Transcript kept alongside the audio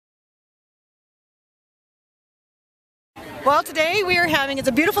Well, today we are having, it's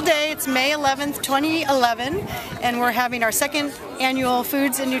a beautiful day, it's May 11th, 2011, and we're having our second annual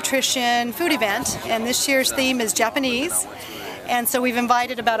Foods and Nutrition food event, and this year's theme is Japanese. And so we've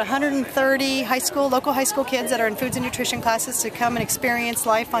invited about 130 local high school kids that are in foods and nutrition classes to come and experience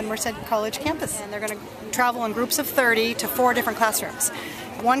life on Merced College campus. And they're going to travel in groups of 30 to 4 different classrooms.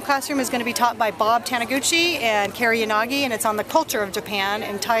 One classroom is going to be taught by Bob Taniguchi and Kari Yanagi, and it's on the culture of Japan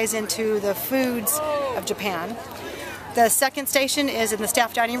and ties into the foods of Japan. The second station is in the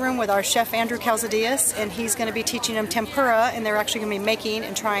staff dining room with our chef Andrew Calzadias, and he's going to be teaching them tempura, and they're actually going to be making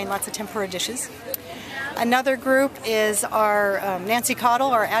and trying lots of tempura dishes. Another group is our Nancy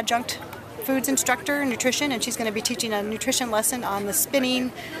Cottle, our adjunct foods instructor in nutrition, and she's going to be teaching a nutrition lesson on the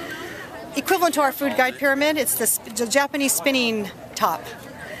spinning, equivalent to our food guide pyramid. It's the Japanese spinning top.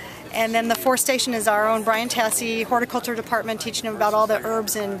 And then the fourth station is our own Brian Tassi, horticulture department, teaching them about all the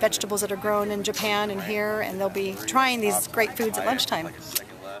herbs and vegetables that are grown in Japan and here, and they'll be trying these great foods at lunchtime.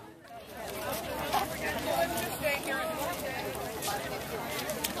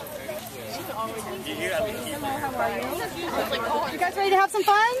 You guys ready to have some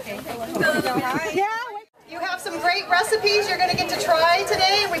fun? Yeah. You have some great recipes you're going to get to try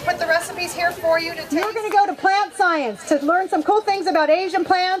today. We put the recipes here for you to taste. You're going to go to plant science to learn some cool things about Asian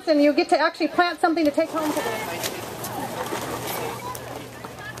plants, and you get to actually plant something to take home today.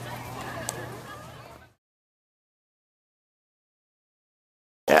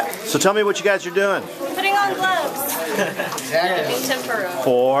 Yeah. So tell me what you guys are doing. Putting on gloves. Exactly. Tempura.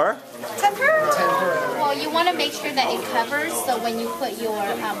 For? Tempura. Well, you want to make sure that it covers, so when you put your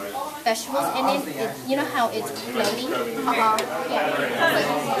vegetables in it, you know how it's floating?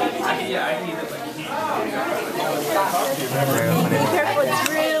 Yeah. Be careful, it's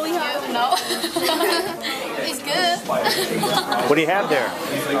really hot. No. It's good. What do you have there?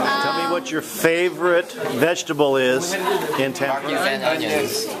 Tell me what your favorite vegetable is in tempura.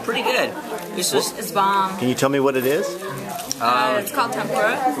 Onions. Pretty good. It's bomb. Can you tell me what it is? It's called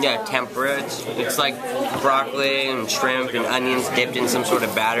tempura. Yeah, tempura. It's like broccoli and shrimp and onions dipped in some sort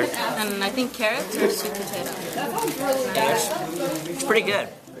of batter. And I think carrots or sweet potato. Yeah, it's pretty good.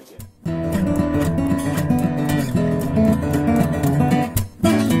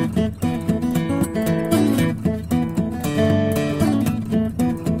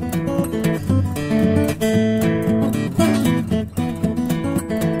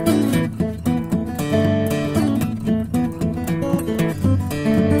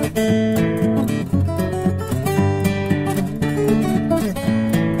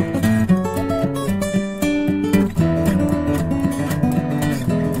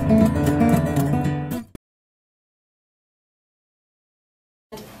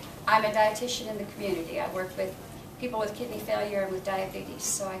 I'm a dietitian in the community. I work with people with kidney failure and with diabetes,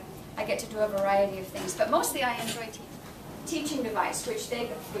 so I get to do a variety of things. But mostly I enjoy teaching device, which they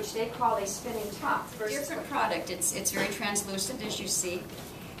call a spinning top. Different product. It's very translucent, as you see.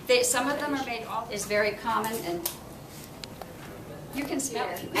 Some of them are made. Is very common, and you can smell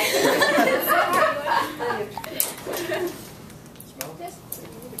it.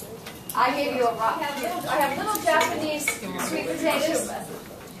 I gave you I have little Japanese sweet potatoes.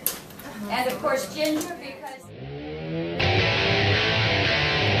 And of course ginger, because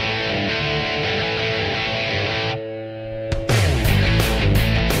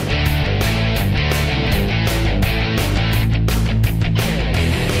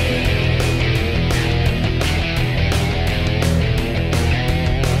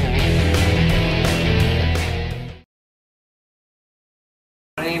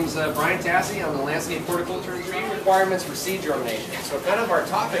My name's Brian Tassi. I'm the landscape horticulture engineer. Requirements for seed germination. So kind of our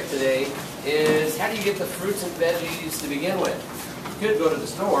topic today is how do you get the fruits and veggies to begin with? You could go to the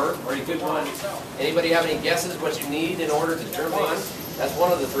store, or you could go on yourself. Anybody have any guesses what you need in order to germinate? That's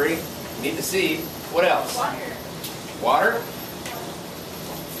one of the three. You need the seed. What else? Water.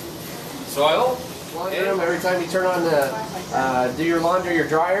 Soil. Every time you turn on the, do your laundry or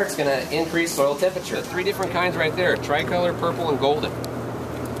dryer, it's going to increase soil temperature. The 3 different kinds right there, tricolor, purple, and golden.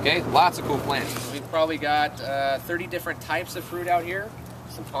 Okay, lots of cool plants. We've probably got 30 different types of fruit out here.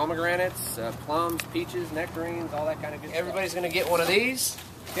 Some pomegranates, plums, peaches, nectarines, all that kind of good stuff. Everybody's going to get one of these.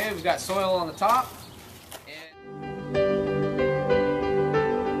 Okay, we've got soil on the top.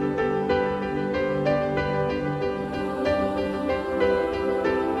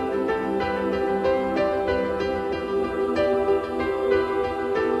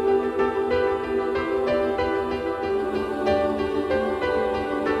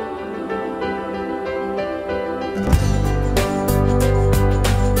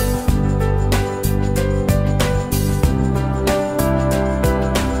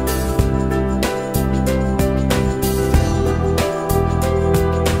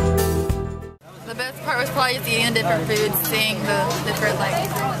 the different foods, seeing the different like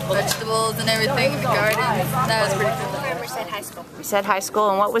vegetables and everything in the garden. That was pretty cool. Merced High School. Merced High School,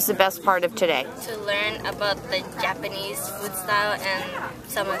 and what was the best part of today? To learn about the Japanese food style and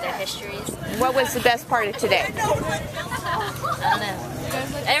some of their histories. What was the best part of today? I don't know.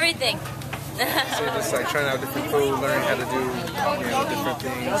 Everything. So just like trying out different food, learning how to do different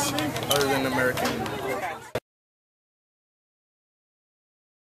things other than American.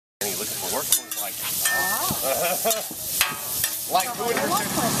 Looking for work? Like who in your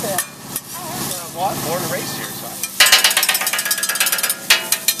Well, I'm born and raised here, so.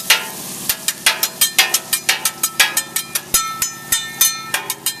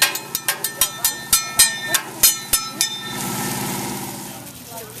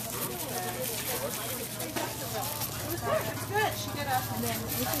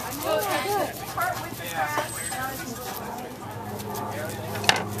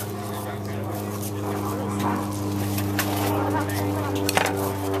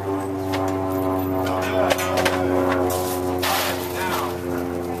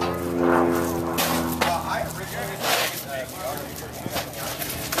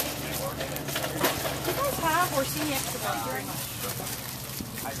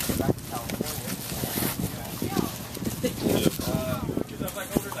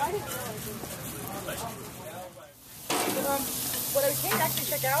 What I can actually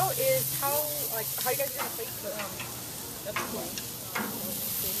check out is how you guys are gonna place the that's cool.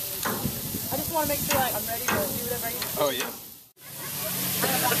 I just want to make sure like I'm ready to do whatever I need to do. Oh yeah.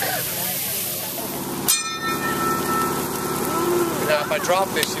 Now if I drop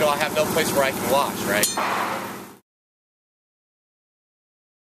this, I have no place where I can wash, right?